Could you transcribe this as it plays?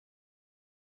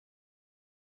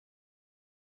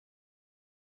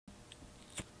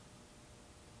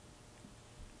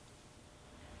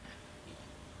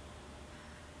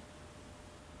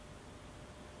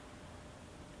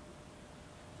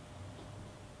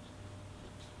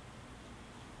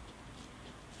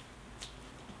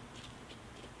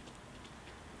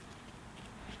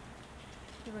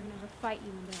fight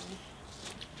you, Bill.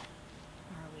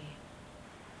 Are we?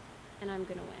 And I'm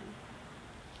gonna win.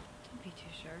 Don't be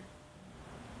too sure.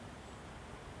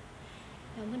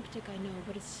 Now, Olympic I know,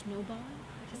 but it's snowballing?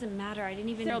 It doesn't matter. I didn't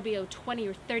even... There'll be 20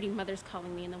 or 30 mothers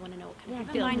calling me and they want to know what kind of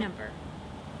have bill. my number.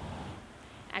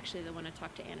 Actually, they want to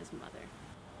talk to Anna's mother.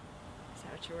 Is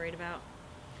that what you're worried about?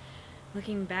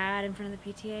 Looking bad in front of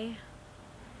the PTA?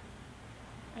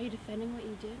 Are you defending what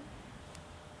you did?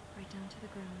 Right down to the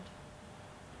ground.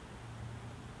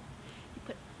 You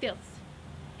put filth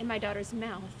in my daughter's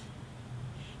mouth.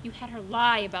 You had her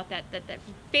lie about that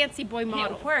fancy boy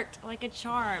model. It worked like a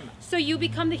charm. So you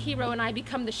become the hero and I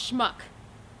become the schmuck.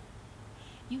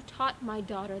 You taught my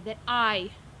daughter that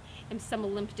I am some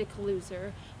Olympic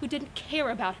loser who didn't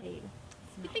care about her.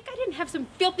 You think I didn't have some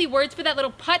filthy words for that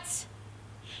little putz?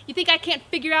 You think I can't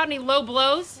figure out any low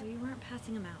blows? So you weren't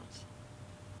passing them out.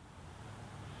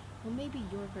 Well, maybe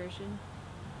your version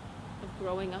of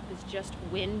growing up is just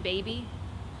win, baby.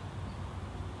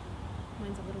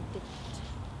 Mine's a little different.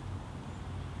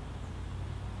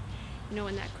 You know,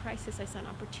 in that crisis, I saw an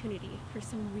opportunity for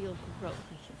some real growth.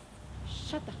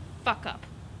 Shut the fuck up.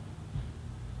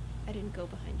 I didn't go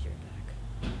behind your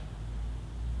back.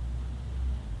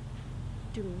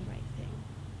 Doing the right thing.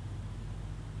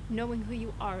 Knowing who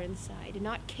you are inside and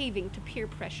not caving to peer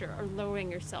pressure or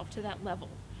lowering yourself to that level.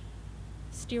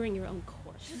 Steering your own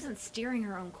course. She wasn't steering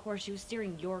her own course, she was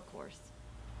steering your course.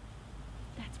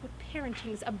 That's what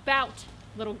parenting's about,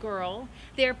 little girl.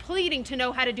 They're pleading to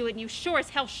know how to do it and you sure as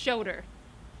hell showed her.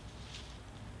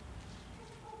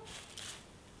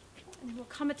 And there will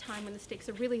come a time when the stakes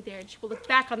are really there and she will look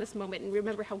back on this moment and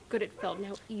remember how good it felt and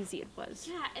how easy it was.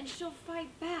 Yeah, and she'll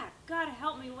fight back. God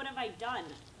help me, what have I done?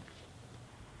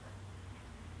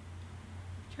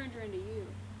 Turned her into you.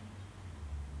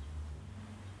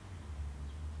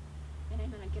 And I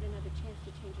may not get another chance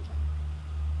to change it up.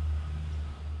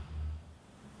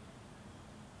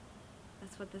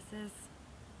 That's what this is.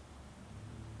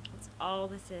 That's all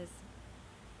this is.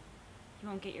 You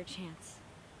won't get your chance.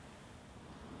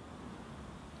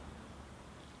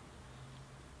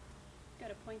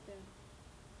 Got a point there.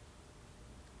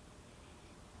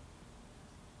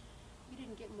 You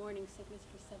didn't get morning sickness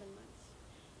for 7 months.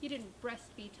 You didn't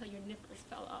breastfeed till your nippers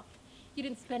fell off. You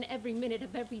didn't spend every minute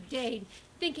of every day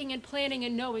thinking and planning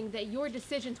and knowing that your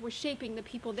decisions were shaping the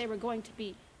people they were going to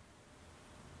be.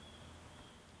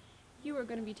 You were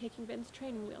going to be taking Ben's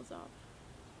training wheels off.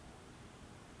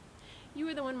 You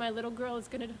were the one my little girl is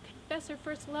going to confess her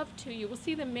first love to. You will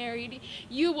see them married.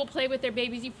 You will play with their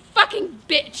babies, you fucking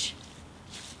bitch!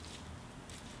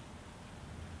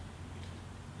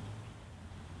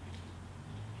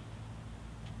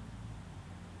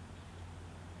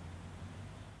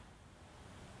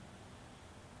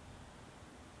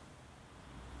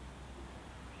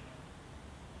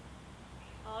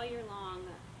 All year long,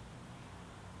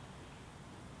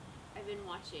 I've been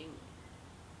watching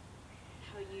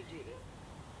how you do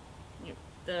this. You know,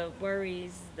 the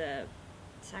worries, the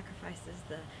sacrifices,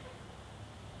 the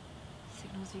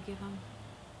signals you give them.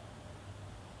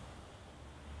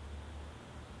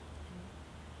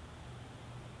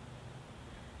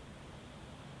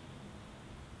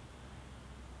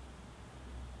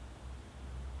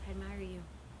 I admire you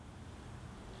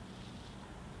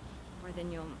more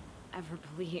than you'll ever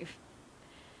believe.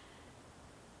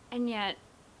 And yet,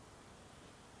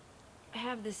 I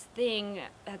have this thing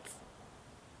that's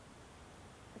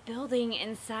building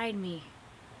inside me,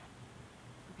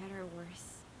 for better or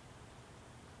worse.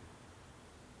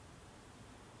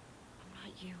 I'm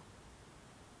not you.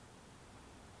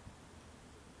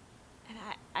 And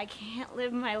I can't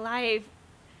live my life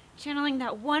channeling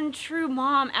that one true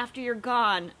mom after you're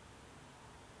gone.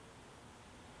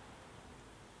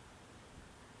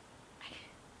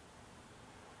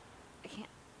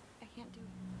 I can't do it.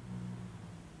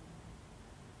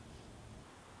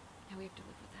 Now we have to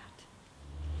live with it.